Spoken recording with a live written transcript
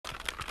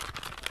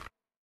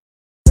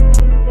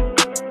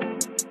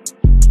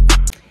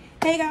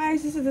Hey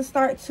guys, this is the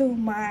start to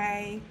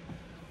my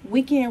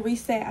weekend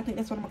reset. I think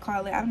that's what I'm gonna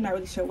call it. I'm not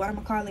really sure what I'm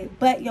gonna call it,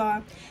 but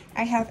y'all,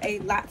 I have a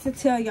lot to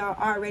tell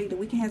y'all already. The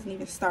weekend hasn't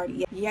even started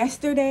yet.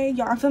 Yesterday,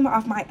 y'all, I'm filming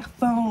off my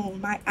phone,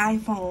 my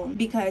iPhone,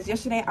 because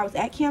yesterday I was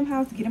at Kim's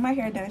house getting my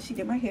hair done. She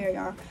did my hair,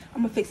 y'all.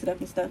 I'm gonna fix it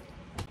up and stuff.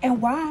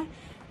 And why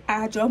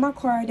I drove my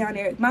car down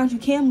there, mind you,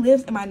 Kim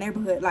lives in my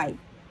neighborhood, like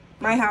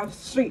my house,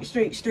 street,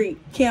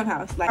 Kim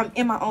house, like I'm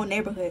in my own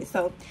neighborhood.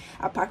 So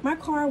I parked my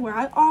car where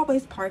I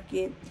always park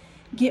it,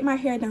 get my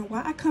hair done.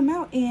 While I come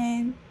out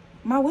and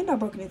my window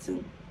broken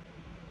into,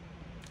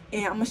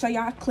 and I'm gonna show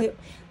y'all a clip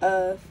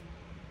of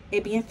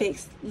it being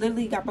fixed.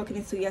 Literally got broken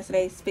into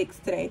yesterday, it's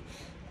fixed today.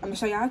 I'm gonna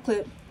show y'all a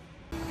clip.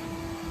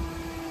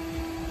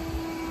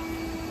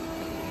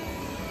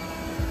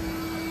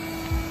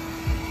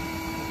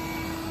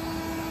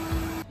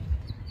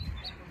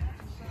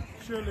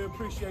 Surely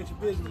appreciate your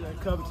business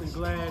at Covington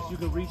Glass. You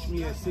can reach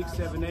me at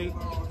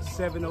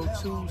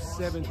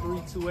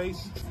 678-702-7328.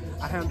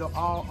 I handle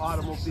all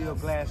automobile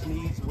glass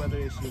needs, whether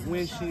it's your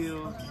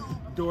windshield,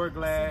 door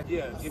glass.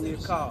 Yeah, give me a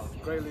call.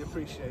 Greatly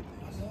appreciate it.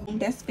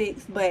 That's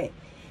fixed, but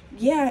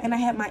yeah, and I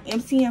had my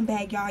MCM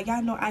bag, y'all.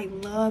 Y'all know I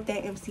love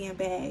that MCM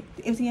bag.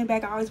 The MCM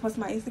bag I always post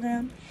on my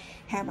Instagram.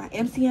 Had my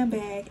MCM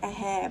bag. I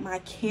had my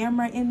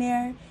camera in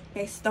there.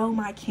 They stole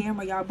my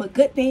camera, y'all. But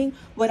good thing,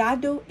 what I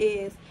do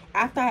is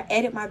after I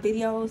edit my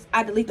videos,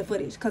 I delete the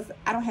footage because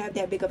I don't have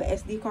that big of an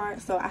SD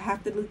card, so I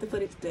have to delete the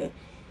footage to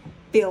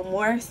film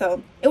more.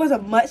 So it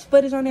wasn't much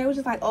footage on there. It was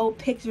just like old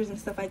pictures and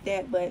stuff like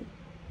that. But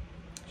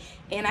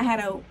and I had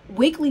a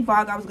weekly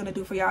vlog I was gonna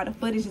do for y'all. The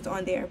footage is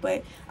on there,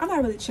 but I'm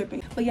not really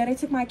tripping. But yeah, they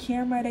took my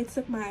camera, they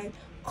took my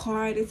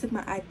card, they took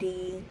my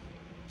ID,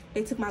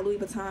 they took my Louis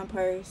Vuitton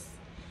purse,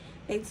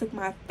 they took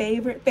my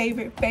favorite, they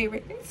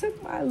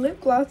took my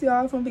lip gloss,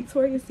 y'all, from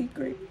Victoria's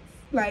Secret.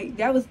 Like,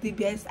 that was the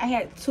best. I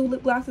had two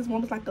lip glosses.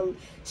 One was like a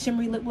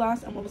shimmery lip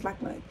gloss, and one was like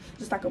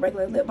just like a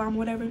regular lip balm or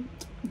whatever.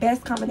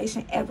 Best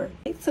combination ever.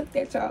 They took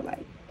that, y'all.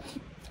 Like,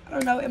 I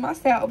don't know. Am I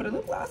sad over the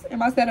lip gloss?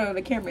 Am I sad over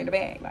the camera in the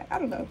bag? Like, I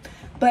don't know.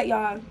 But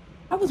y'all,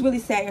 I was really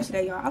sad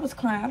yesterday, y'all. I was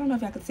crying. I don't know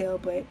if y'all could tell,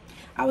 but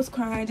I was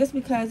crying just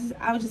because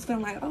I was just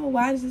feeling like, oh,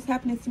 why is this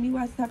happening to me?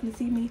 Why is this happening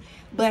to me?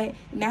 But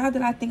now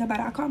that I think about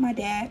it, I called my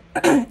dad,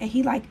 and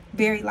he like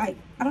very like,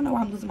 I don't know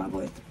why I'm losing my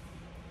voice.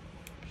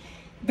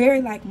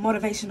 Very like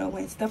motivational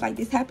when stuff like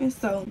this happens.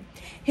 So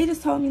he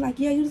just told me like,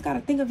 yeah, you just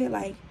gotta think of it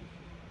like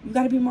you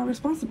gotta be more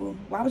responsible.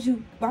 Why was your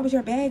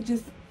bag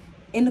just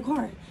in the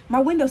car? My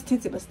window's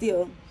tinted, but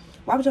still,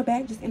 why was your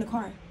bag just in the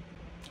car?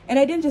 And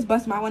they didn't just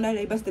bust my window,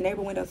 they bust the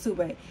neighbor window too.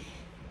 But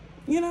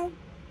you know,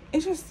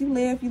 it's just, you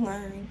live, you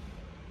learn.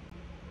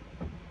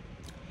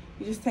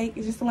 It's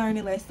just a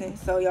learning lesson.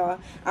 So y'all,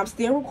 I'm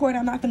still recording.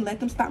 I'm not gonna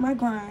let them stop my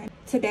grind.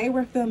 Today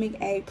we're filming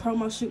a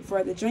promo shoot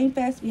for the Dream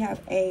Fest. We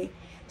have a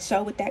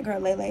show with that girl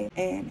Lele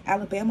in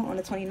Alabama on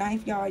the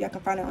 29th, y'all. Y'all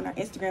can find it on our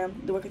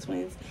Instagram, The Wicked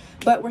Twins.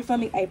 But we're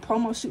filming a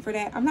promo shoot for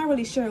that. I'm not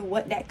really sure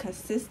what that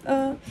consists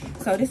of.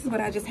 So this is what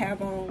I just have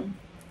on.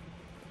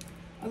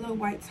 A little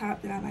white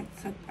top that I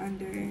like tucked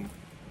under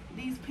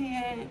these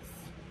pants.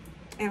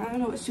 And I don't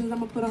know what shoes I'm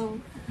gonna put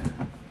on.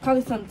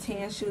 Probably some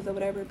tan shoes or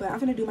whatever. But I'm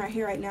gonna do my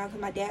hair right now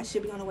because my dad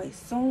should be on the way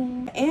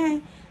soon.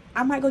 And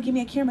I might go get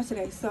me a camera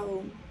today.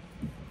 So,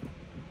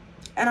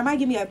 and I might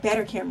get me a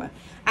better camera.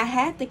 I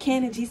had the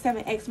Canon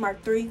G7X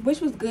Mark III,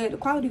 which was good. The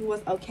quality was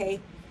okay.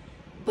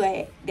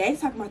 But they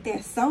talking about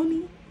that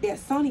Sony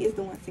is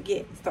the one to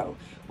get. So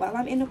while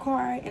I'm in the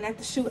car and at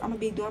the shoot, I'm going to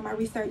be doing my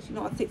research, you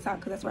know, on TikTok,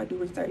 because that's where I do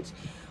research.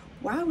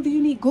 Why do you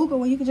need Google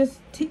when you can just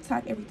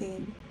TikTok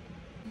everything?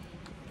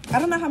 I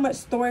don't know how much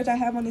storage I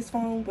have on this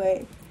phone,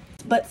 but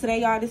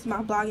today, y'all, this is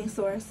my blogging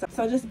source.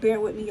 So just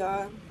bear with me,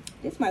 y'all.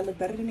 This might look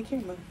better than the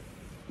camera.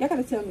 Y'all got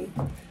to tell me.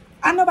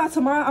 I know by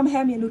tomorrow I'm gonna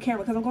have me a new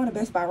camera because I'm going to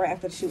Best Buy right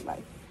after the shoot.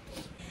 Like,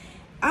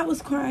 I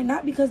was crying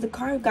not because the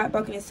car got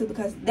broken into,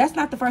 because that's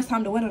not the first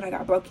time the window that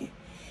got broken.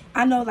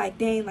 I know, like,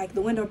 dang, like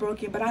the window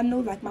broken, but I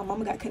knew like my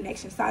mama got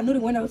connections, so I knew the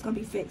window was gonna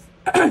be fixed.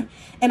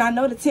 And I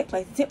know the tint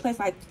place. The tint place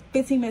like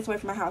 15 minutes away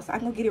from my house. So I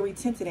can go get it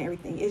retinted and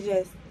everything. It's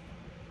just,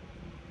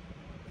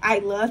 I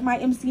love my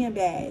MCM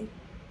bag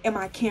and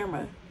my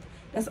camera.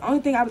 That's the only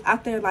thing I was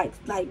out there like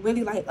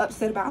really like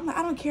upset about. I'm like,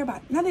 I don't care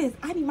about none of this.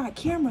 I need my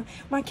camera,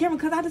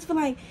 because I just feel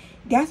like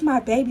that's my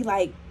baby.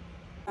 Like,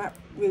 not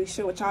really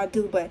sure what y'all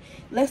do, but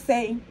let's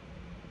say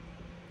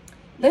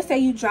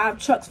you drive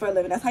trucks for a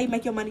living. That's how you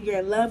make your money. You're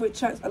in love with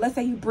trucks. Or let's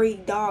say you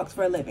breed dogs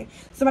for a living.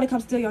 Somebody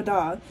comes steal your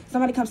dog.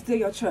 Somebody comes steal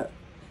your truck.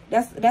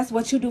 That's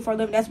what you do for a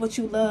living. That's what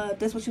you love.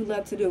 That's what you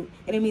love to do,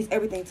 and it means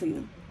everything to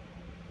you.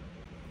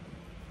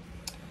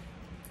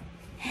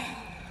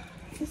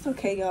 It's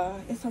okay, y'all.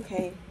 It's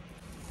okay.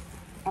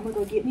 I'm gonna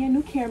go get me a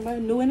new camera,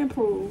 new and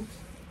improved.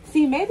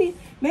 See, maybe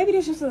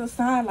this is just a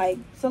sign, like,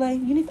 Soleil,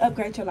 you need to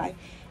upgrade your life.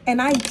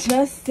 And I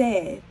just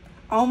said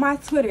on my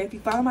Twitter, if you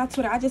follow my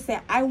Twitter, I just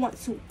said I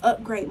want to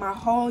upgrade my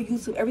whole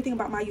YouTube, everything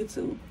about my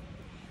YouTube.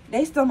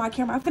 They stole my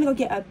camera. I'm gonna go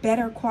get a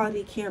better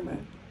quality camera.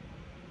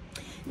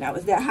 Now,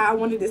 is that how I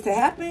wanted this to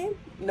happen?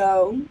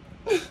 No.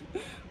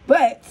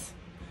 But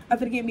I'm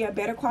gonna get me a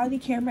better quality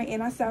camera,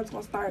 and I said I was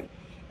gonna start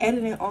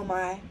editing on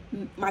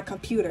my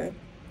computer,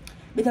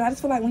 because I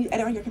just feel like when you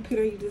edit on your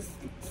computer, you just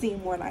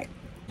seem more like.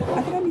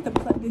 I think I need to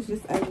plug this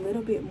just a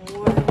little bit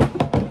more.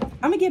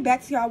 I'm gonna get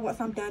back to y'all once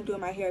I'm done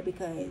doing my hair,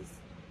 because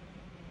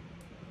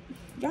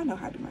y'all know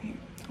how to do my hair.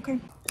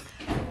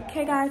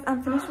 Okay guys,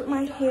 I'm finished with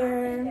my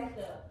hair.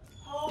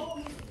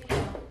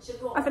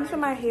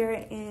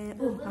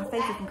 And ooh, my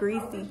face is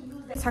greasy.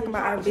 Talking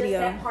about our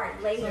video.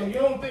 So you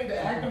don't think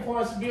the acting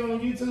part should be on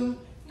YouTube?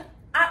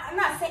 I'm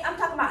not saying, I'm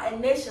talking about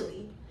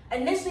initially.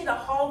 Initially, the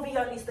whole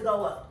video needs to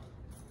go up.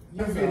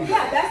 Your video.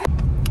 Yeah, that's.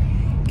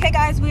 Okay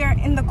guys, we are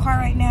in the car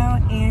right now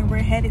and we're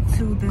headed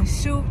to the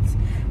shoot.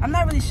 I'm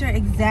not really sure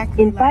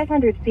exactly. In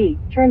 500 feet,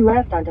 turn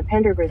left onto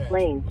Pendergrass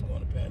Lane. We're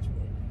going to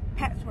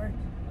Patchwork.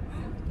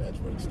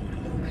 Patchwork Studio.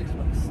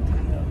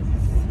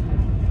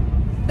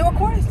 The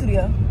recording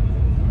studio.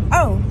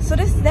 Oh, so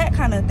this is that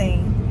kind of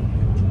thing,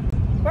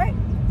 right?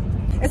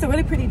 It's a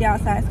really pretty day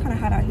outside. It's kind of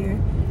hot out here.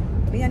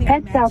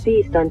 Head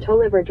southeast on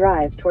Tolliver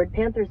Drive toward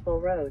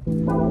Panthersville Road.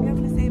 We're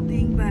having the same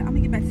thing, but I'm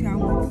gonna get back to y'all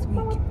once we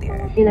get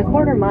there. In a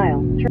quarter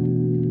mile,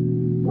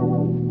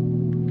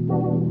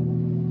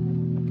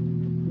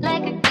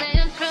 Like a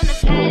glance from the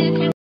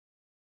past.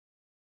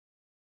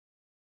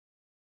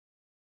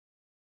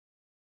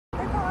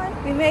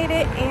 We made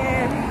it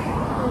and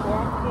we're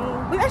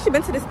walking. We've actually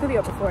been to the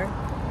studio before.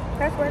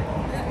 That's where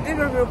we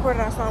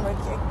recorded our song with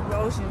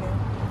Ocean.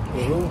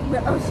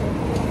 With Ocean.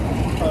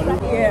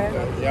 Yeah.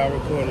 Y'all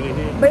recorded it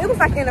here? But it was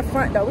like in the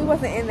front though. We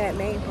wasn't in that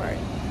main part.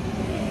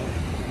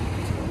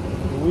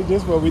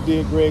 This is what we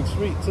did Greg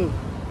Street too.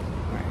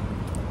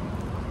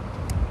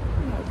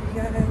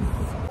 Yes.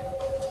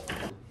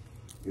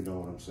 You know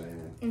what I'm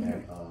saying?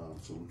 And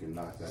so we can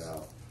knock that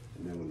out.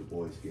 And then when the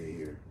boys get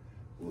here,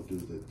 we'll do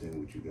the thing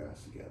with you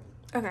guys together.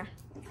 Okay.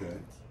 Okay?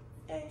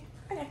 Okay.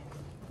 I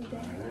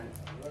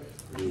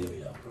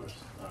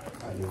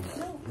didn't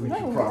reach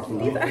you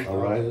properly. All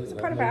right? It's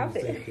part of our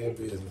outfit. Take their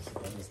business. I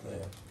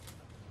understand.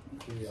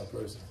 Give y'all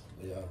person.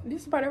 Yeah.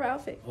 This is part of our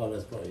outfit. Oh,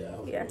 that's part of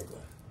y'all. Yeah.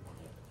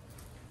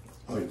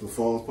 All right, the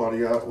phone's part of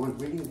y'all. We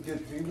can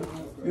get, you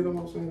know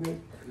what I'm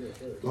saying?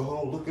 The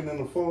whole looking in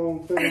the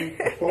phone thing,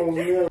 the phone's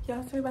in there.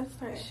 Y'all, so we're about to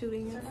start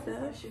shooting and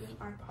stuff. Shooting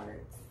our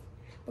parts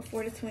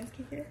before the twins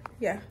get here.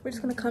 Yeah, we're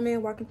just gonna come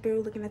in, walking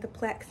through, looking at the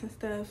plaques and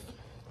stuff,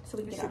 so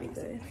we can get out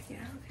good.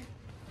 Yeah, okay.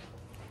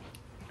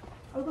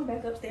 I'll go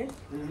back upstairs.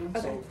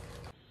 Okay.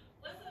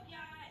 What's up,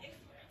 y'all? It's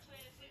Square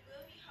Twins. We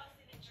will be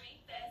hosting the Dream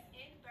Fest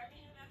in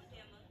Birmingham,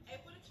 Alabama,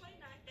 April the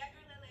 29th. That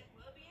girl Lele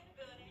will be in the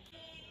building.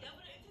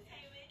 Double the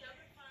entertainment, double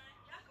the fun.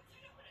 Y'all come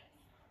turn up with us.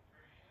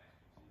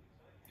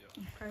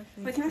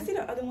 Perfect. Wait, can I see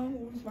the other one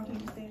who was walking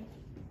upstairs?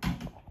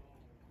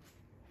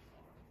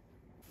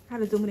 I had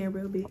to zoom in there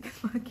real big.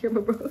 My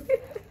camera broke.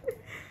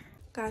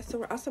 Guys, so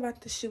we're also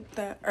about to shoot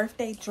the Earth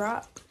Day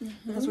drop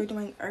because we're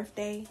doing Earth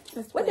Day.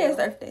 What day is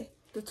Earth Day?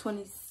 The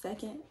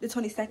 22nd. The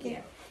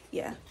 22nd?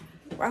 Yeah.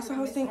 We're also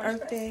hosting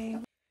Earth Day.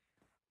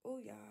 Oh,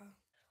 y'all.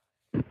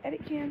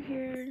 Edit cam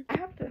here. I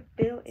have to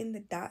fill in the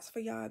dots for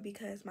y'all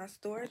because my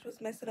storage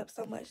was messing up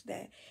so much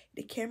that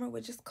the camera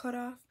would just cut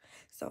off.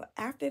 So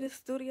after we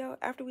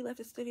left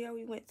the studio,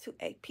 we went to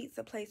a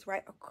pizza place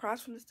right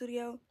across from the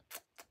studio.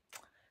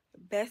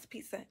 Best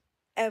pizza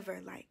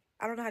ever. Like,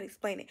 I don't know how to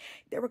explain it.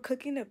 They were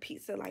cooking the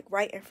pizza like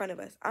right in front of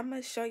us. I'm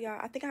gonna show y'all.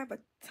 I think I have a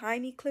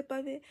tiny clip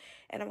of it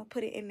and I'm gonna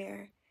put it in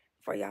there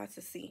for y'all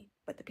to see.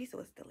 But the pizza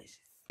was delicious.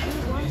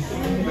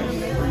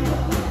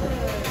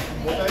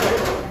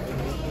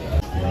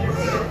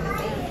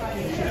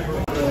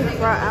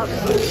 Brought out to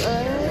us.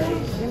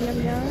 Yum,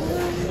 yum, yum.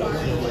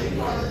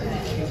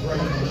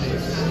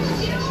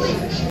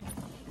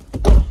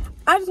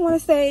 I just want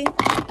to say,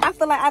 I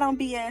feel like I don't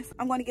BS.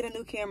 I'm going to get a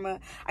new camera.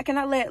 I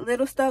cannot let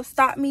little stuff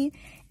stop me.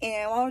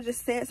 And Mama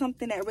just said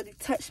something that really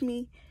touched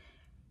me.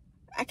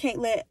 I can't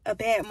let a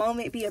bad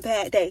moment be a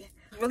bad day.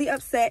 I was really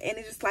upset, and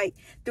it's just like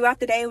throughout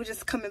the day it was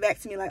just coming back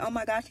to me like, oh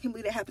my gosh, I can't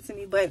believe that happened to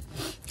me. But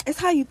it's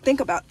how you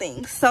think about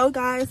things. So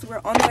guys, we're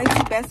on the way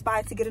to Best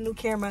Buy to get a new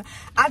camera.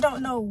 I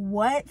don't know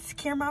what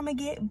camera I'm gonna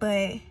get,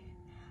 but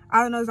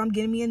all I know is I'm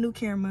getting me a new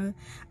camera.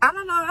 I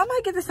don't know, I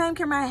might get the same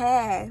camera I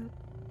had.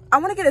 I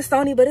want to get a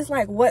Sony, but it's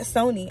like, what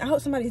Sony? I hope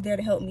somebody's there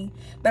to help me.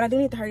 But I do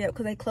need to hurry up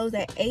because they close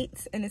at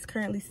 8 and it's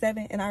currently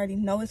 7 and I already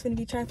know it's going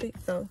to be traffic.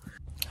 So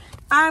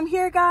I'm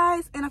here,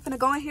 guys, and I'm finna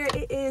go in here.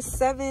 It is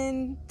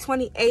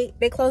 7:28.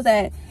 They close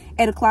at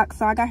 8 o'clock,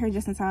 so I got here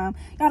just in time.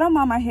 Y'all don't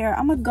mind my hair.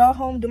 I'm gonna go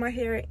home, do my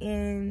hair,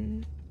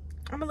 and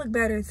I'm gonna look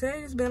better.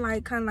 Today's been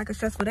like kind of like a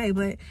stressful day,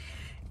 but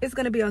it's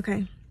gonna be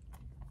okay.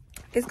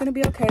 It's gonna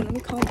be okay. Let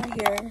me comb my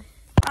hair.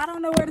 I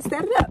don't know where to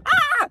set it up.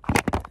 Ah!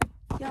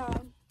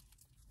 Y'all.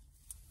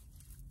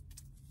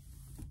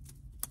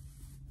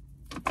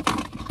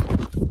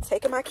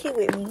 Taking my key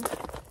with me.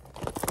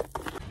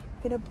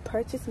 Gonna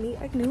purchase me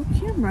a new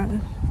camera.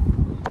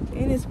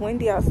 And it's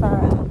windy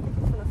outside.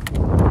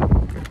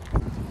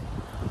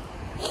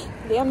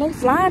 Damn, they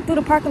flying through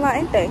the parking lot,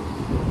 ain't they? I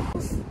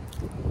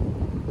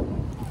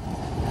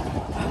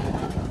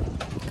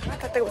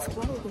thought they was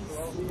closed.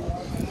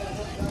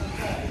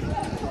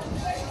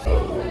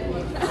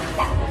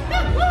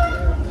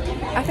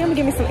 I think I'm gonna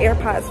give me some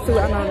AirPods too.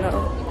 I don't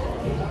know.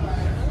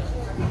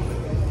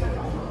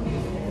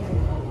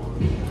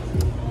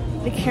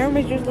 The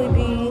cameras usually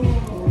be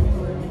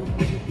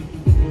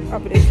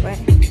over this way.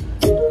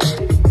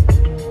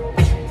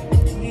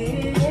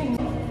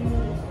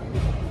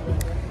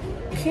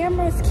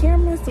 Cameras,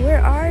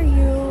 where are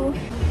you?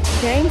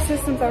 Game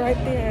systems are right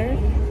there.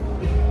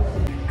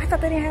 I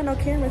thought they didn't have no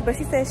cameras, but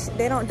she said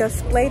they don't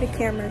display the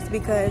cameras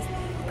because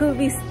people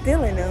be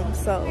stealing them,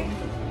 so.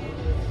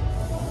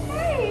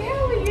 Hey,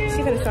 how are you? She's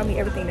gonna show me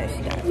everything that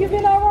she got. You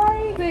been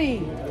alright?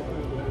 See.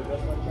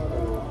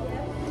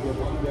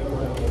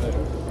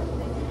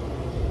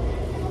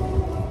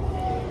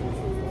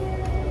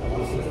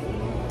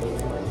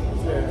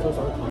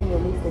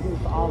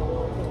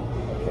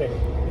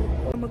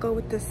 I'm gonna go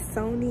with the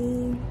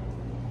Sony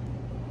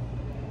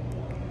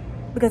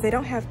because they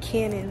don't have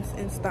Canons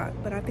in stock,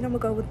 but I think I'm gonna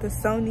go with the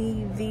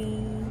Sony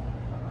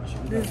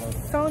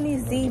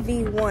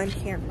ZV-1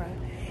 camera.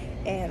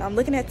 And I'm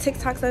looking at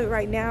TikToks of it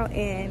right now,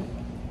 and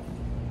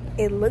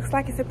it looks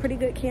like it's a pretty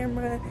good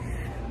camera.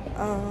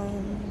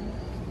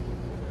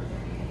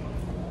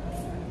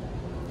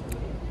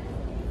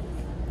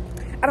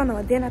 I don't know.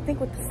 And then I think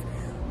with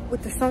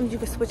the Sony you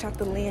can switch out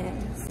the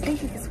lens. I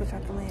think you can switch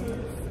out the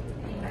lens.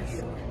 I'm not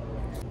sure.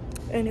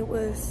 And it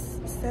was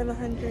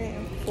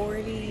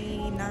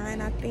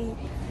 $749, I think.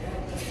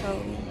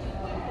 So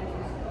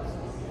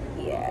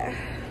yeah,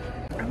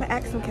 I'm gonna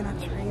ask them, can I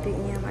trade it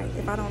in? Like,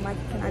 if I don't like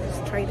it, can I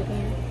just trade it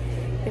in?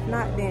 If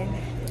not, then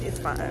it's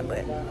fine.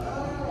 But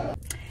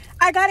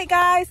I got it,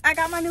 guys. I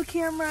got my new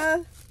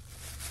camera.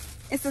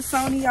 It's a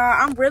Sony, y'all.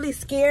 I'm really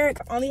scared.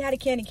 I only had a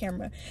Canon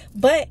camera,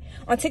 but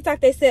on TikTok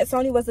they said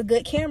Sony was a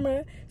good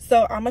camera,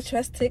 so I'm gonna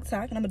trust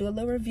TikTok and I'm gonna do a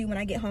little review when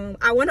I get home.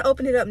 I want to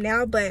open it up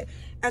now, but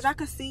as y'all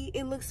can see,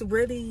 it looks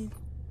really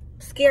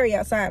scary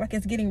outside. Like,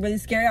 it's getting really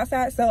scary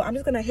outside, so I'm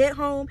just gonna head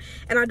home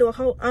and I'll do a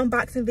whole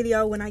unboxing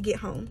video when I get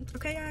home.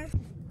 Okay, guys?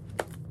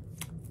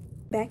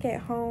 Back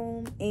at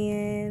home,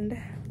 and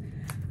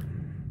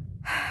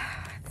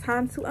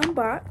time to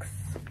unbox.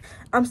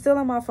 I'm still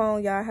on my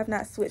phone, y'all. I have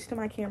not switched to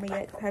my camera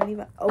yet. I haven't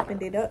even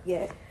opened it up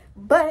yet.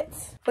 But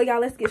y'all,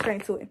 let's get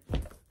straight to it.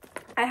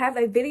 I have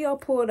a video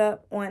pulled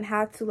up on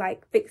how to,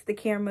 like, fix the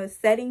camera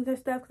settings and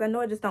stuff, because I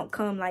know it just don't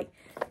come, like,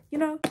 you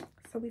know.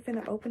 So we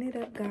finna open it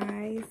up,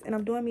 guys. And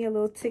I'm doing me a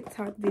little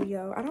TikTok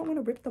video. I don't want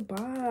to rip the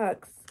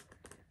box.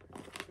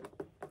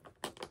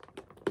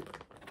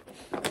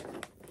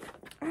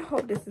 I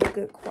hope this is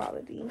good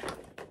quality.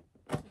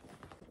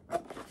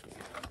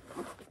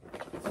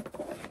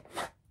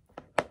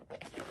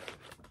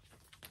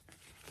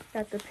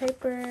 Got the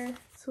paper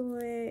to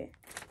it,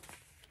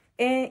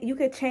 and you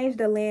could change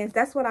the lens.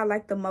 That's what I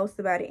like the most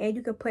about it. And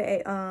you could put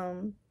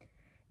a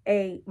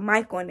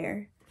mic on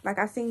there. Like,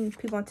 I've seen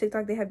people on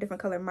TikTok, they have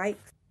different color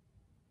mics.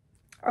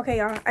 Okay,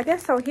 y'all, I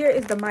guess so. Here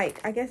is the mic.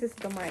 I guess this is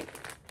the mic.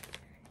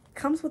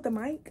 Comes with the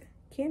mic.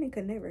 Canon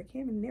never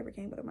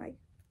came with a mic.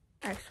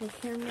 Actual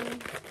camera.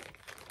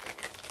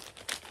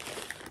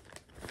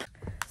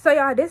 So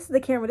y'all, this is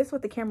the camera. This is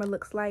what the camera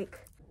looks like.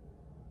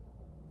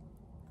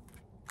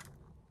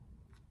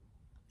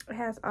 It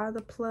has all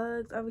the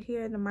plugs over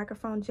here, the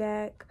microphone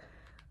jack,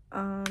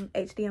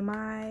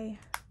 HDMI.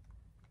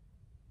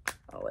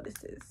 Oh, what is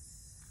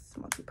this?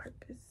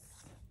 Multi-purpose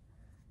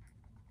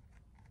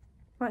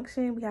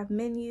function. We have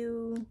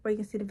menu where you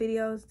can see the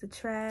videos, the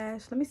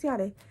trash. Let me see how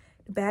the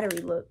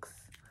battery looks.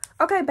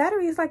 Okay,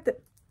 battery is like the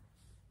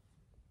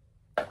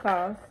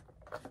pause.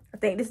 I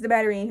think this is the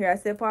battery in here. I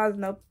said pause.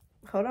 Nope.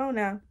 Hold on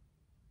now.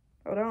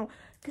 Hold on.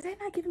 Did they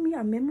not give me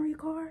a memory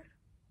card?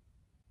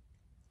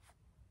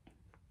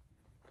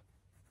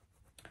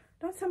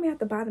 Don't tell me I have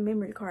to buy the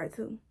memory card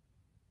too.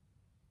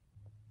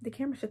 The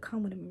camera should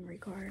come with a memory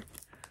card.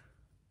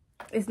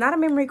 It's not a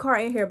memory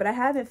card in here, but I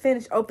haven't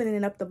finished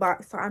opening up the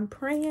box. So I'm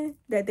praying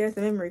that there's a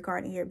memory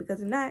card in here,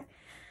 because if not,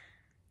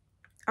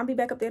 I'll be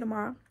back up there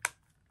tomorrow.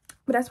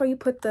 But that's where you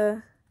put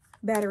the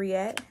battery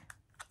at.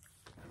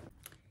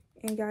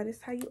 And y'all, this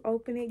is how you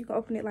open it. You can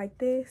open it like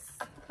this.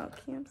 Oh,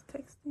 Cam's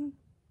texting.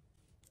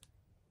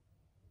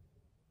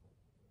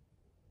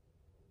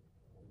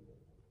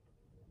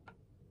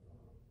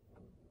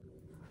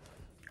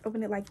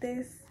 Open it like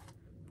this,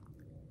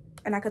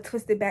 and I could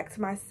twist it back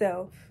to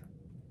myself,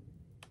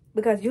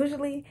 because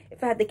usually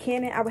if I had the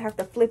Canon, I would have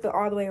to flip it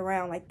all the way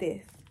around like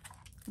this,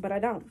 but I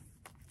don't.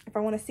 If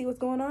I want to see what's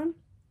going on,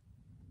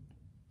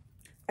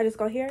 I just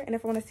go here, and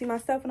if I want to see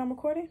myself when I'm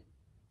recording,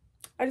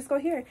 I just go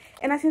here.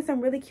 And I seen some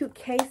really cute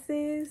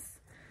cases.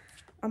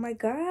 Oh my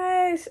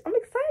gosh, I'm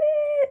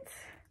excited.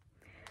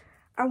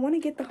 I want to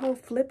get the whole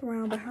flip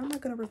around, but how am I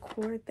going to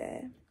record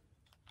that?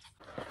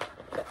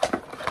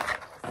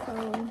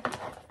 So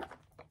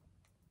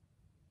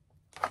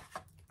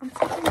I'm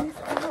taking this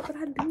out, but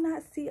I do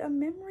not see a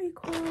memory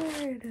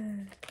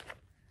card.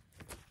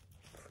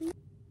 Please.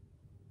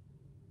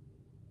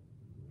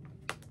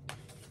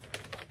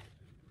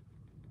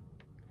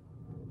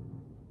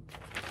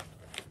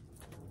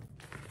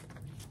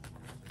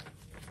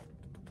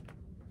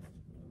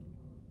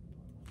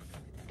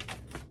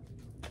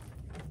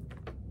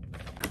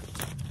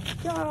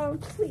 Y'all,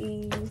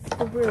 please,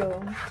 for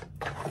real.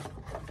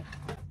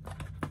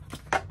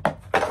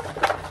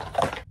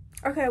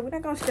 Okay, we're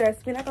not gonna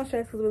stress. We're not gonna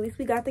stress because at least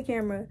we got the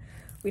camera.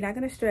 We're not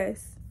gonna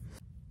stress.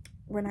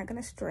 We're not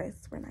gonna stress.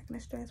 We're not gonna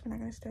stress. We're not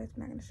gonna stress.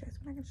 We're not gonna stress.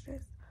 We're not gonna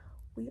stress.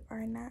 We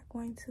are not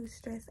going to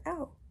stress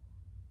out.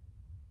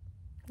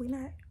 We're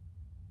not.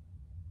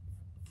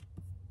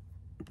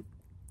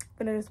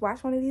 I'm gonna just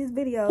watch one of these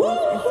videos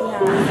and see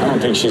how. I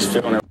don't think she's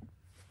feeling it.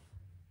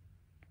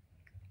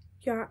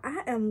 Y'all,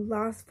 I am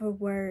lost for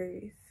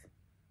words.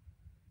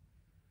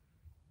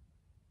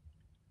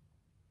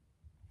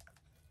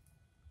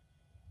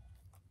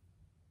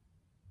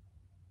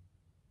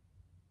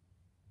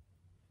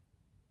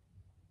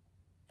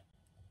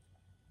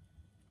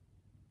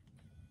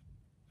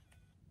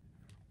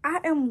 I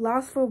am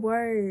lost for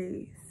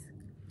words.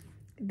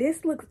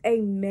 This looks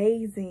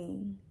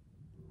amazing.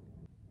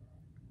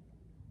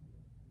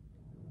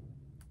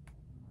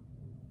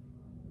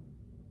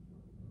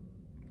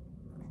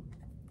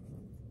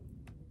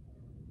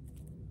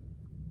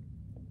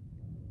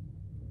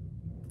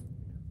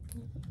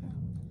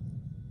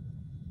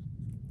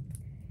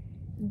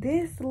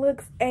 This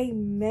looks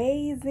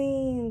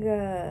amazing.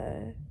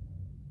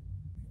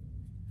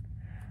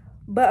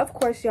 But of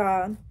course,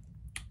 y'all,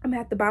 I'm gonna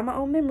have to buy my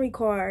own memory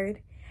card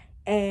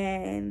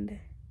and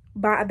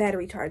buy a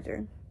battery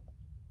charger.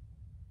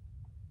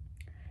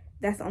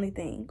 That's the only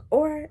thing.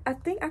 Or I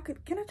think I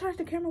could, can I charge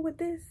the camera with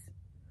this?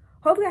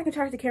 Hopefully I can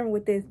charge the camera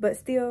with this, but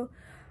still,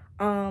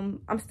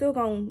 I'm still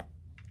gonna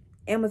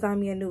Amazon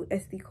me a new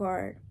SD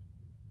card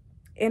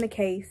in a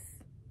case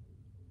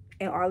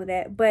and all of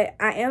that. But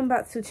I am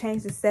about to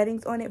change the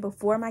settings on it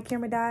before my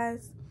camera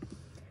dies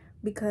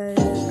because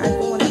I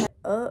don't want to have it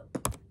up.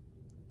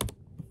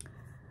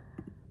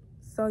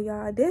 So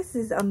y'all, this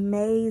is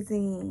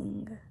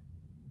amazing.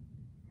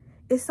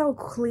 It's so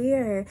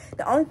clear.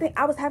 The only thing,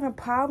 I was having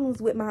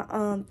problems with my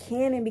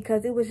Canon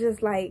because it was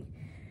just like,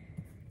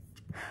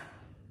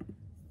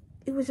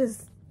 it was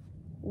just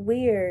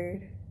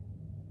weird.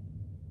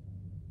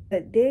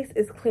 But this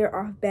is clear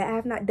off bat. I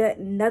have not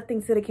done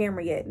nothing to the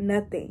camera yet.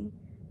 Nothing.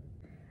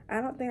 I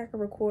don't think I can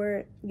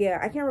record. Yeah,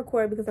 I can't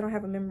record because I don't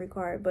have a memory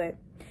card. But,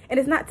 and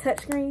it's not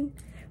touchscreen.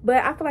 But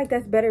I feel like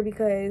that's better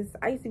because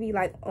I used to be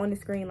like on the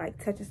screen,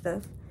 like touching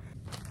stuff.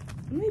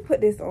 Let me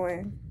put this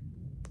on.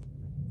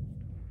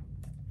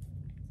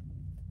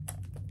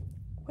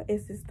 What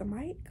is this, the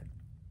mic?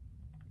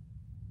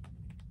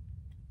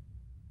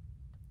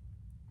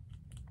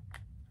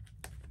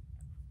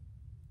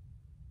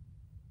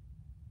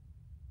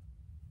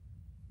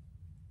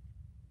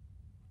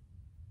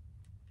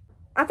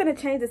 I'm gonna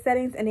change the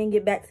settings and then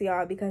get back to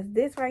y'all because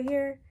this right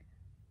here,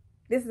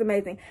 this is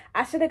amazing.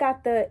 I should have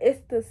got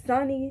it's the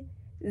Sony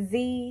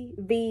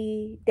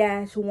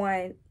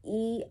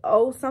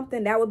ZV-1EO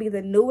something. That would be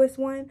the newest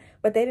one,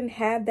 but they didn't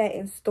have that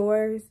in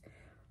stores.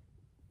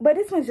 But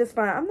this one's just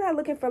fine. I'm not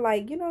looking for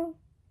like, you know.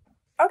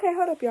 Okay,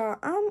 hold up, y'all.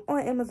 I'm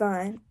on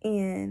Amazon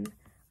and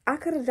I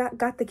could have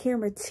got the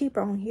camera cheaper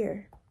on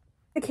here.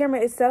 The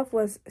camera itself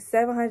was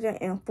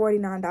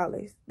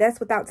 $749. That's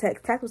without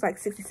tax. Tax was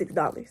like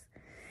 $66.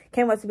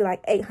 Came up to be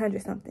like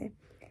 800 something.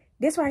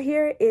 This right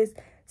here is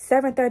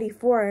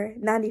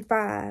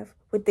 $734.95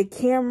 with the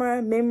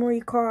camera, memory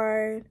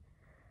card,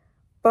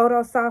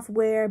 photo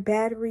software,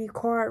 battery,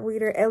 card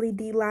reader,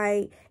 LED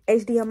light,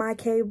 HDMI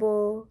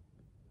cable,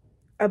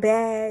 a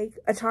bag,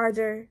 a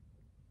charger.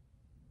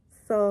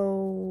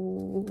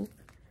 So,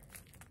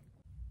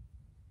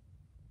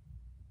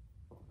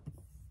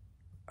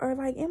 or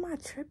like, am I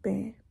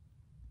tripping?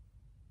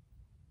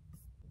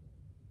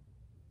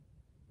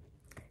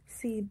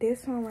 See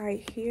this one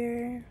right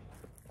here.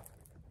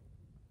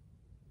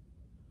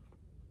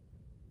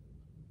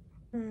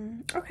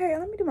 Okay,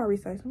 let me do my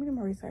research.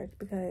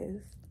 Because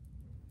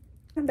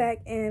I'm back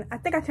and I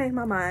think I changed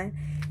my mind.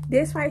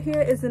 This right here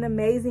is an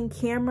amazing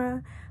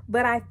camera,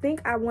 but I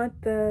think I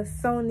want the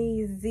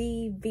Sony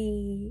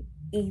ZV-E10.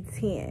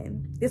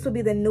 This will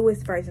be the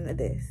newest version of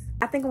this.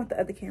 I think I want the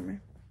other camera.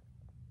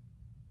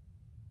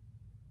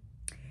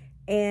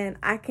 And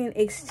I can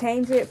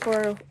exchange it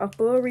for a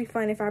full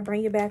refund if I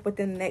bring it back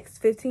within the next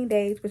 15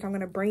 days, which I'm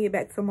going to bring it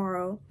back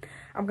tomorrow.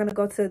 I'm going to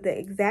go to the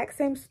exact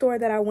same store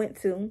that I went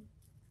to.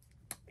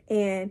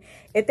 And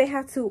if they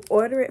have to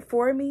order it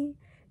for me,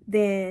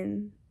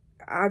 then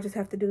I'll just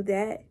have to do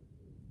that.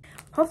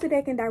 Hopefully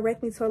they can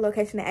direct me to a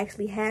location that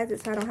actually has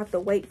it so I don't have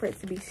to wait for it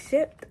to be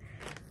shipped.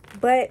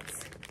 But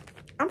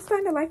I'm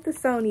starting to like the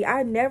Sony.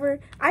 I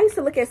used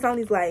to look at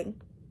Sony's like,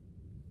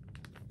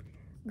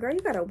 girl, you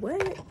got a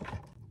what?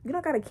 You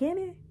don't got a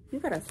Canon? You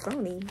got a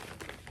Sony.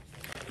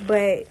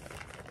 But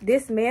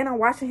this man, I'm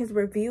watching his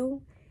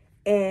review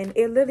and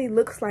it literally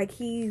looks like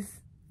he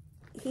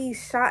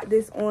shot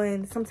this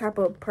on some type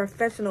of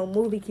professional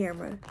movie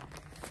camera.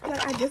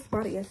 Like, I just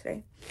bought it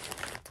yesterday.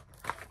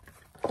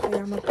 Okay,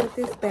 I'm gonna put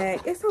this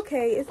back. It's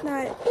okay. It's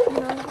not, you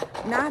know,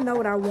 now I know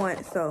what I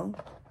want, so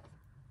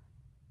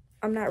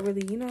I'm not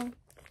really, you know,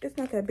 it's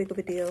not that big of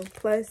a deal.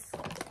 Plus,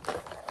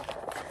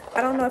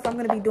 I don't know if I'm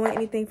gonna be doing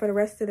anything for the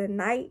rest of the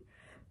night,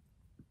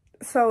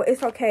 so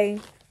it's okay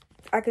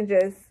I can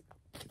just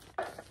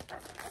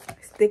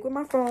stick with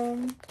my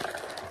phone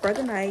for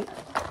the night.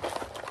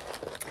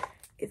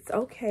 It's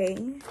okay.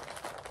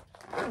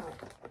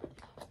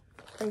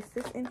 Place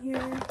this in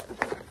here.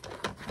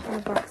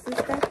 And box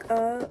this back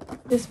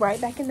up. This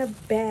right back in the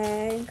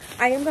bag.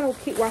 I am gonna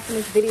keep watching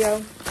this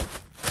video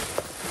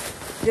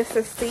just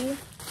to see.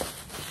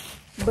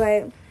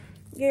 But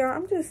yeah,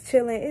 I'm just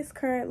chilling. It's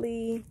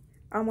currently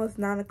almost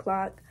 9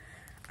 o'clock.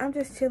 I'm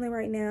just chilling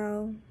right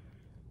now.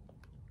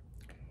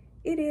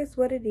 It is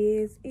what it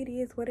is. It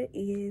is what it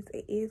is.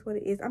 It is what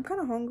it is. I'm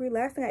kind of hungry.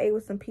 Last thing I ate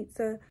was some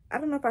pizza. I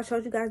don't know if I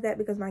showed you guys that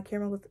because my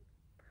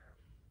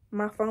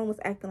phone was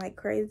acting like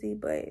crazy,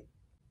 but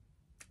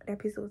that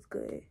pizza was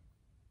good.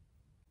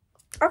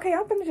 Okay,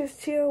 I'm gonna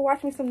just chill,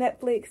 watch me some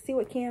Netflix, see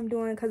what Cam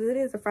doing, because it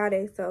is a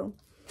Friday, so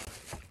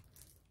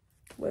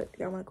what,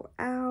 do y'all want to go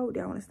out? Do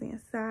y'all want to stay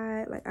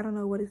inside? Like, I don't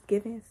know what it's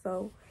giving,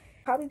 so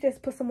probably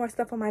just put some more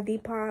stuff on my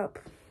Depop.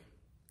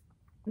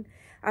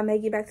 I may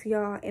get back to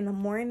y'all in the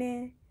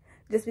morning,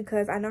 just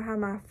because I know how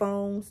my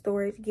phone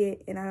storage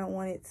get, and I don't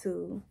want it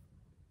to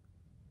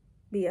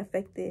be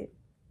affected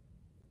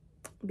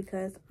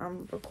because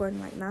I'm recording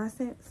like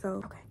nonsense.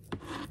 So okay.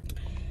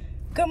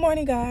 Good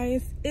morning,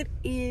 guys. It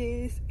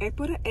is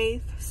April the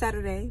 8th,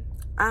 Saturday.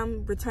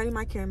 I'm returning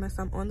my camera,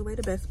 so I'm on the way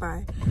to Best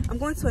Buy. I'm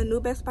going to a new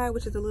Best Buy,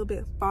 which is a little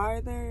bit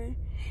farther,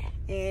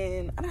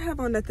 and I don't have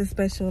on nothing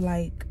special.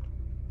 Like,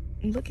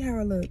 look at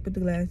how I look with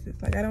the glasses.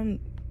 Like, I don't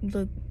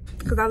look,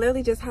 because I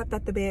literally just hopped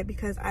out the bed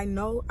because I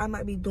know I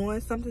might be doing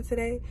something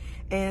today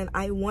and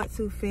I want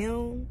to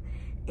film.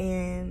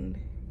 And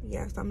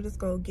yeah, so I'm just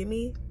gonna give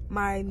me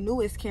my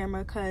newest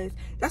camera, because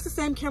that's the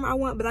same camera I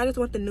want, but I just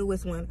want the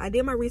newest one. I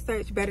did my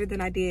research better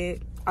than I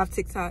did off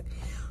TikTok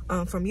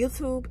from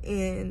YouTube,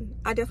 and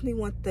I definitely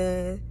want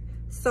the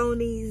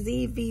Sony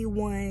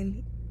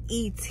ZV-1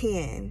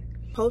 E10.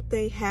 Hope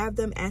they have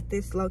them at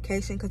this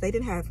location, because they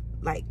didn't have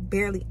like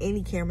barely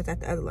any cameras at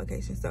the other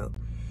location. So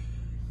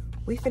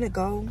we finna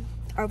go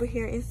over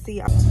here and see.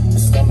 As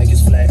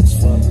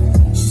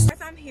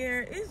I'm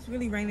here, it's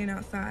really raining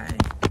outside,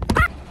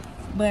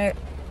 but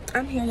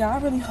I'm here, y'all. I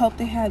really hope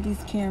they have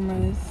these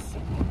cameras.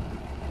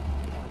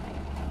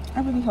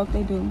 I really hope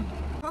they do.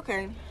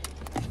 Okay,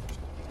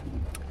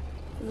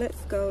 let's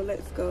go,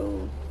 let's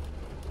go.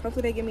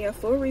 Hopefully they give me a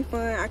full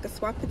refund. I can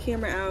swap the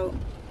camera out.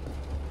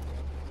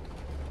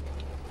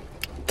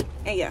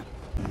 And yeah,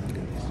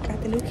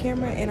 got the new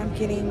camera, and I'm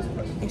getting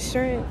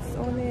insurance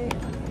on it.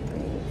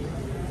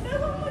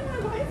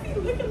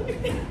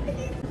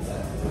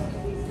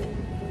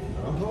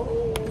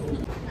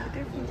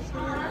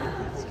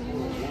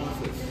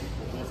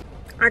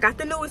 I got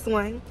the newest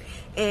one,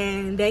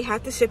 and they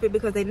had to ship it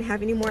because they didn't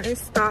have any more in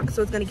stock,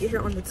 so it's gonna get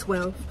here on the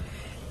 12th.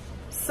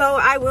 So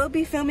I will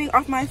be filming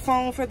off my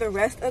phone for the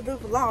rest of the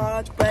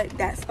vlog, but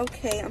that's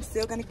okay. I'm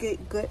still gonna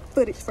get good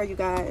footage for you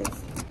guys.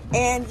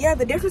 And yeah,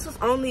 the difference was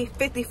only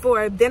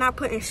 $54. Then I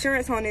put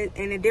insurance on it,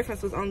 and the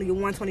difference was only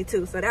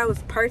 $122. So that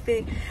was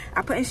perfect.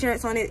 I put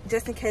insurance on it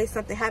just in case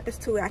something happens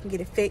to it, I can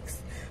get it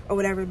fixed or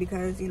whatever,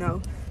 because you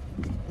know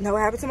what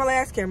happened to my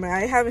last camera. I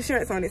didn't have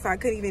insurance on it, so I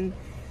couldn't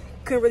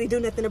really do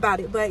nothing about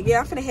it. But yeah,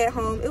 I'm finna head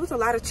home. It was a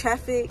lot of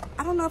traffic.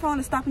 I don't know if I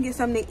want to stop and get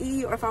something to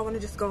eat or if I want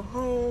to just go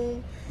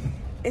home.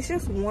 It's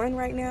just 1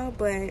 right now,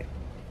 but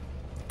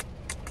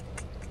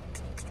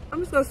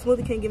I'm just gonna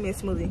Smoothie King, give me a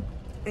smoothie,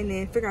 and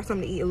then figure out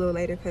something to eat a little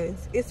later,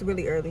 because it's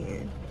really early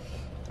and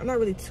I'm not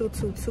really too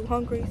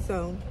hungry.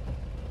 So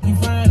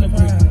I'm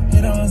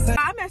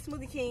at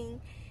Smoothie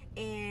King,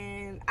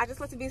 and I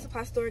just went to Beauty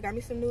Supply store, got me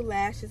some new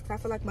lashes, because I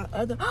feel like my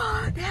other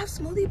they have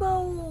smoothie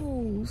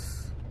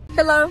bowls.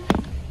 Hello,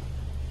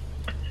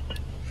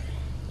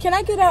 can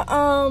I get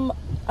a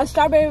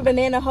strawberry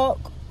banana Hulk?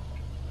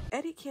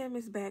 Eddie Cam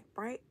is back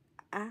right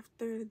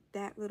after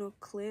that little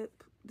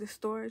clip. The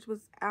storage was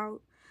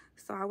out,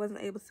 so I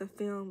wasn't able to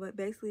film, but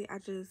basically I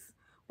just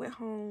went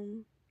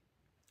home,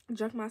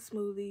 drank my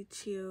smoothie,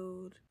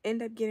 chilled,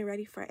 ended up getting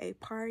ready for a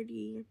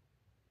party.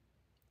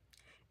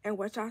 And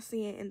what y'all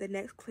seeing in the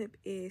next clip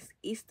is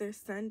Easter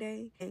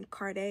Sunday, and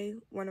Carday,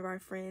 one of our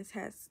friends,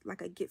 has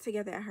like a get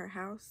together at her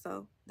house,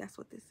 so that's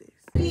what this is.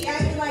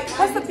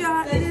 What's up,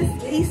 y'all? It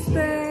is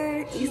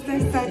Easter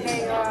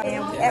Sunday, y'all,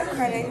 and we at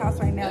Carday's house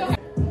right now.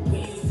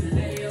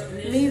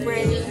 Me,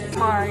 Ray,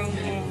 Mari,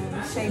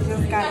 and Shay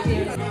just got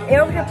here.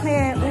 They're over here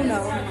playing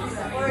Uno.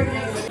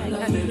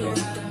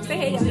 Say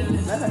hey, y'all.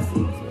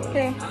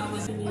 Hey.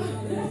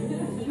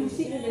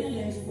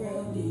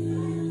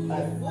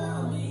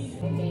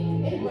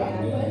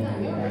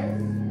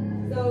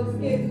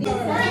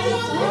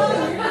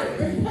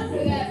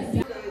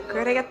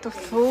 Girl, they got the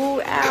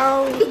food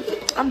out.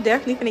 I'm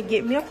definitely gonna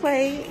get me a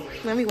plate.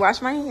 Let me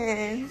wash my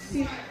hands.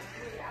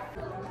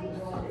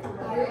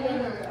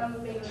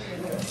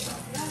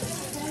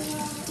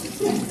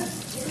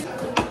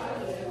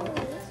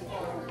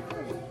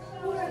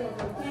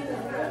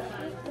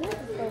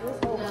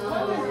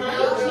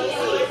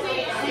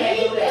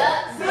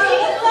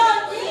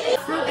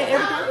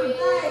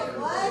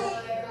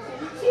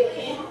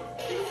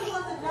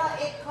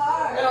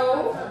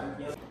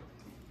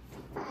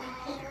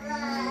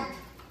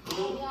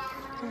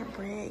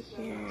 right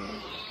here.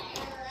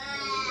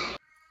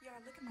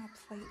 Y'all, look at my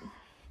plate.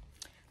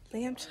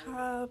 Lamb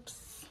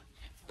chops,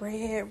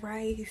 bread,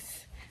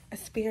 rice,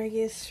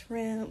 asparagus,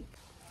 shrimp.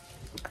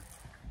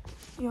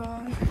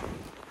 Y'all.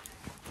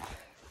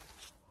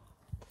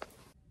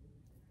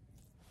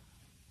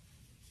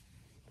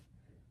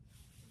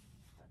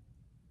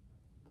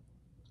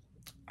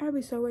 I'll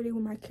be so ready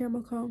when my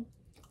camera comes.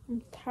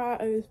 I'm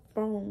tired of this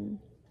phone.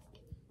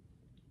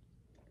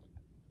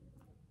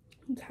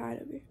 I'm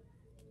tired of it.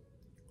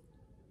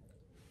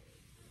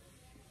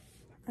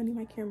 I need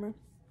my camera.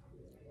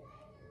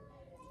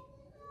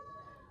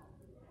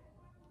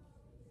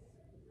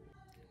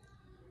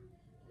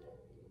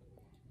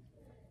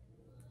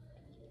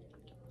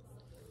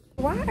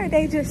 Why are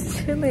they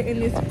just chilling in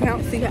this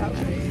bouncy house?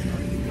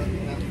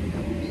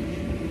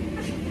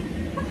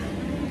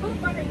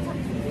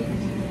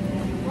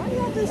 Why are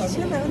y'all just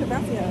chilling on the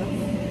bouncy house?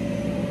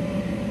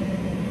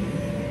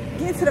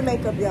 Get into the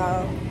makeup,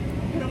 y'all.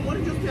 What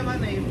did you say my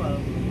name for?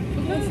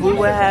 Boo,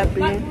 what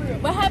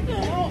happened? What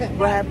happened?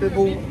 What happened,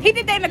 boo? He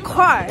did that in the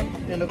car.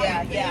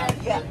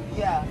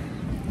 Yeah.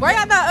 Why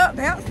y'all not up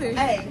bouncing?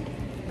 Hey.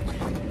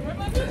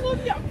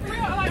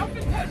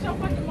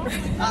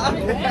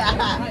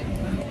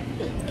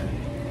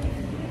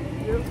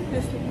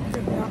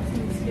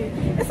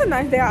 It's a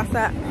nice day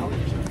outside. Y'all,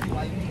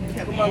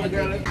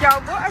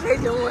 what are they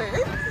doing?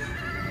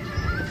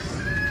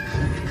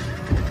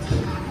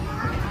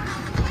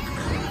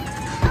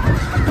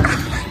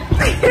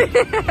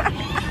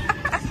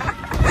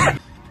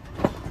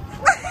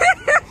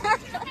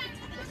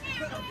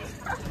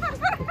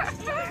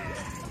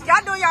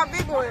 Y'all doing y'all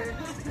big one.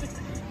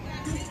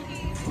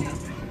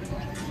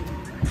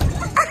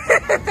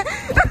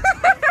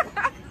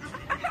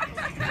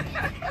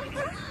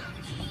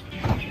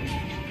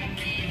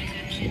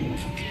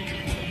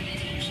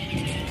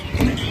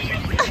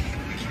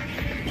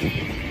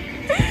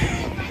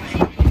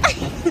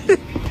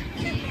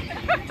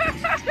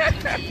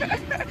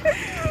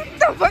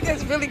 The fuck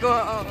is really going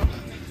on?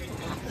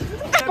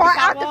 Far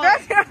out the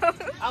background.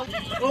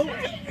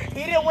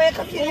 He didn't win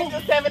because he didn't do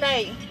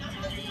 7-8.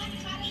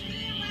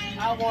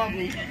 I won.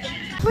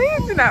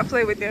 Please do not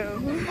play with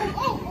them.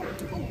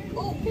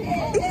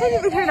 He can't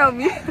even hear no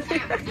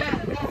music.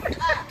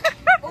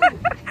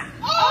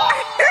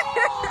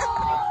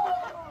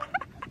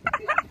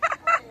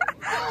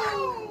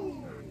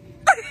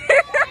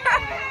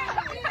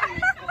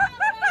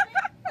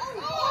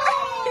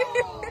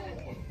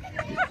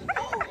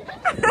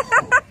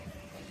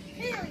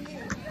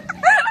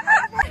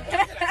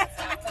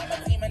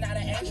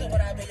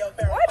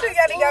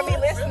 Got me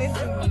listening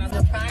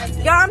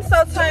to. Y'all, I'm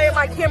so tired.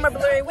 My camera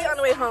blurry. We on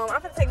the way home.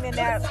 I'm gonna take me a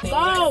nap.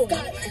 Go.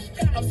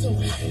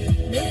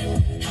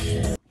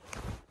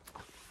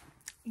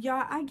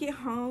 Y'all, I get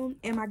home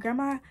and my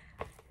grandma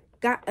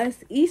got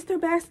us Easter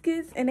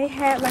baskets and they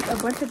had like a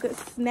bunch of good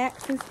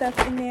snacks and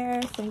stuff in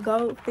there. Some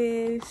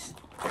goldfish,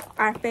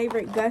 our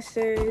favorite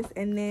Gushers,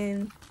 and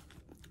then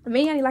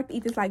me and Yanni like to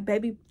eat this like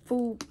baby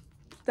food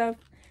stuff,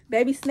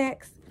 baby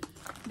snacks.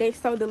 They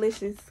so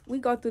delicious. We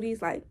go through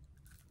these like.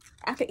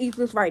 I could eat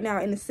this right now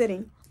in the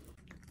sitting.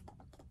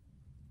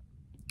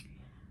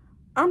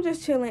 I'm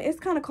just chilling. It's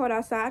kind of cold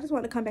outside. I just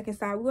want to come back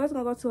inside. We was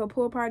going to go to a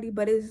pool party,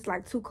 but it was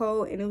like too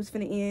cold and it was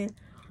finna end.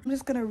 I'm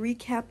just going to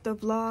recap the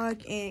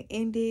vlog and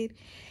end it.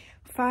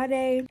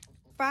 Friday,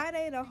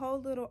 the whole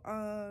little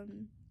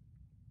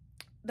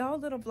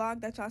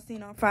vlog that y'all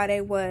seen on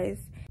Friday was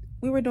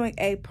we were doing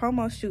a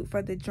promo shoot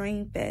for the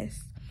Dream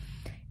Fest.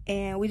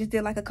 And we just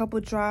did like a couple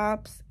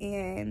drops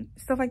and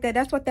stuff like that.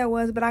 That's what that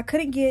was. But I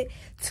couldn't get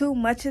too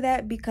much of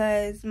that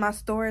because my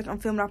storage, I'm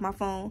filming off my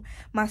phone.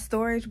 My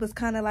storage was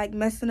kind of like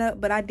messing up,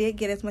 but I did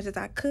get as much as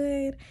I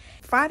could.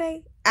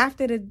 Friday,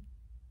 after the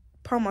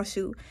promo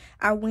shoot,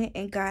 I went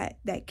and got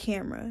that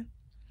camera.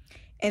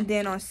 And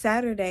then on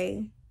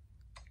Saturday,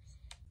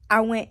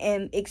 I went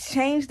and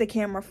exchanged the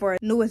camera for a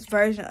newest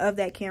version of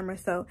that camera.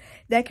 So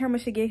that camera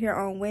should get here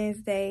on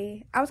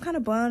Wednesday. I was kind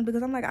of bummed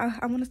because I'm like,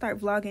 I want to start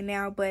vlogging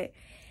now, but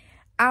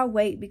I'll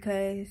wait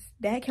because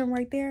that camera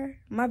right there,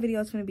 my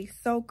videos finna be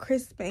so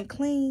crisp and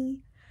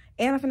clean.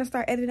 And I'm finna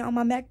start editing on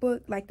my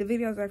MacBook. Like, the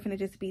videos are finna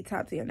just be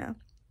top tier now.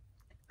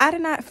 I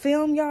did not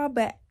film, y'all,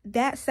 but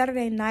that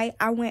Saturday night,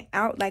 I went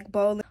out, like,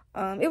 bowling.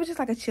 It was just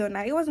like a chill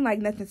night. It wasn't like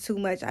nothing too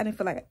much. I didn't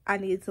feel like I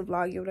needed to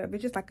vlog or whatever.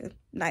 It's just like a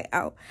night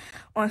out.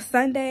 On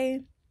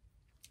Sunday,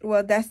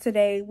 well, that's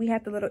today, we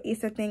had the little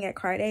Easter thing at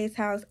Carday's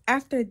house.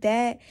 After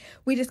that,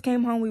 we just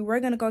came home. We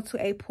were gonna go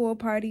to a pool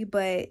party,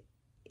 but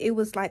it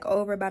was like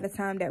over by the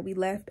time that we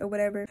left or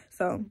whatever.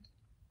 So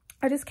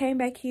I just came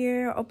back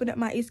here, opened up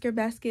my Easter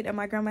basket that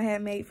my grandma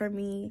had made for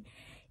me.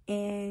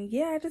 And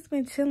yeah, I just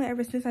been chilling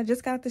ever since. I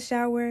just got out the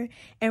shower.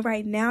 And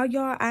right now,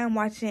 y'all, I am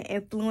watching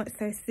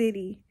Influencer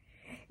City.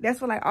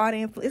 That's what like all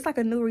the it's like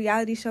a new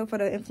reality show for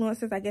the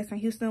influencers, I guess, in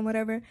Houston or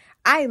whatever.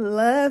 I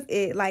love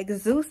it. Like,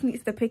 Zeus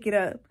needs to pick it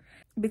up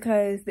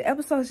because the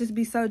episodes just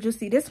be so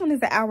juicy. This one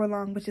is an hour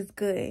long, which is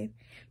good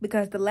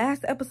because the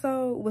last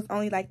episode was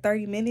only like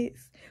 30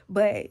 minutes,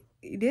 but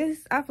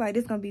this, I feel like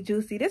this gonna be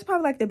juicy. This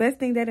probably like the best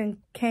thing that done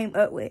came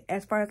up with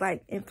as far as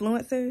like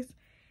influencers.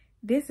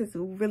 This is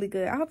really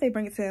good. I hope they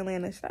bring it to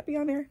Atlanta. Should I be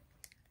on there?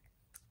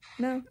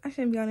 No, I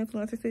shouldn't be on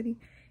Influencer City.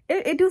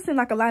 It do seem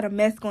like a lot of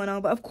mess going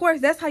on, but of course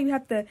that's how you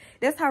have to,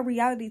 that's how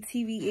reality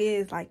TV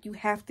is. Like, you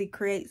have to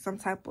create some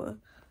type of,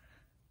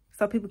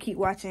 so people keep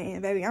watching,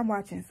 and baby, I'm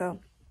watching. So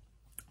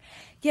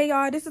yeah,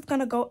 y'all, this is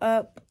gonna go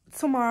up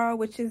tomorrow,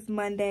 which is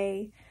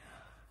Monday.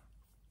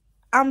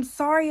 I'm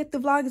sorry if the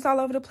vlog is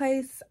all over the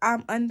place.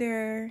 I'm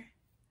under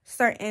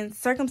certain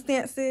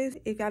circumstances.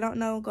 If y'all don't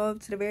know, go up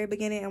to the very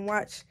beginning and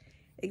watch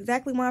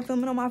exactly why I'm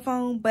filming on my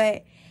phone.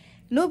 But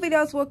new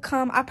videos will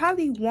come. I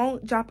probably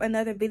won't drop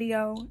another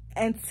video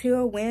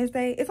until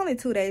Wednesday. It's only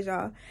 2 days,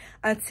 y'all.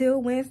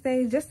 Until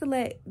Wednesday, just to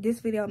let this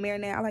video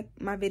marinate. I like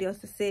my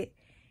videos to sit.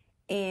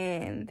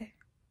 And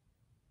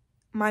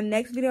my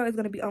next video is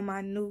going to be on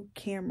my new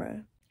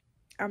camera.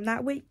 I'm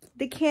not with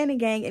the Canon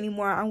gang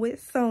anymore. I'm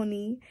with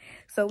Sony.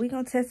 So we're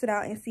going to test it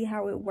out and see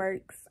how it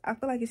works. I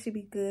feel like it should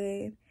be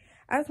good.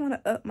 I just want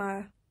to up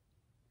my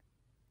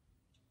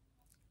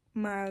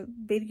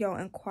video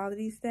and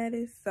quality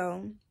status.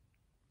 So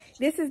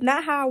this is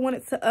not how I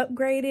wanted to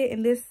upgrade it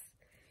in this,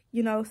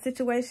 you know,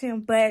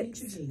 situation, but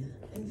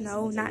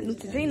no, not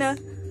Neutrogena.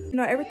 You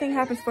know, everything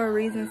happens for a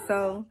reason.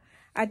 So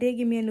I did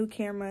get me a new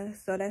camera,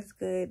 so that's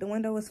good. The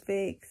window was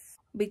fixed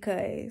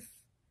because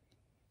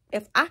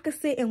if I could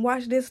sit and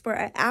watch this for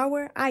an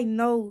hour, I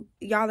know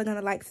y'all are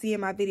gonna like seeing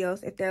my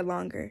videos if they're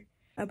longer.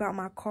 About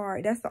my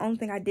card, that's the only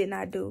thing I did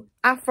not do.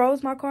 I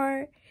froze my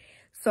card,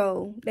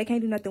 so they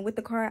can't do nothing with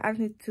the card. I just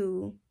need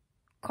to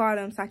call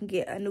them so I can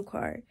get a new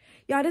card.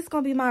 Y'all, this is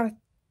gonna be my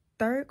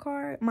third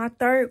card. My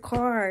third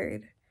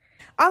card.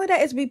 All of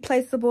that is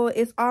replaceable.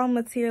 It's all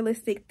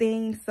materialistic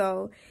things,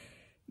 so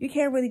you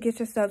can't really get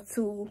yourself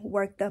too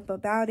worked up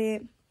about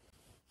it.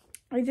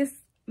 It just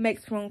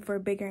makes room for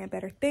bigger and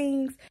better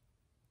things.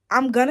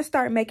 I'm gonna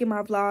start making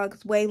my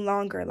vlogs way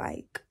longer.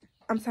 Like,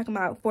 I'm talking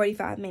about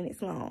 45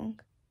 minutes long.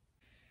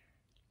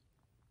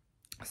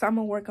 So I'm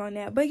gonna work on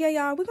that. But yeah,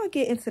 y'all, we're gonna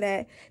get into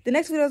that. The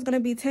next video is gonna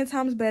be 10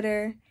 times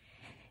better.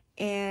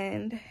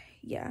 And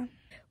yeah,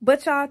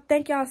 but y'all,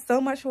 thank y'all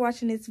so much for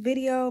watching this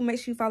video. Make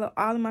sure you follow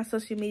all of my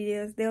social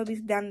medias. They'll be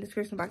down in the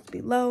description box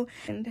below.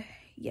 And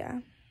yeah,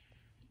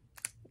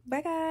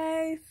 bye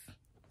guys.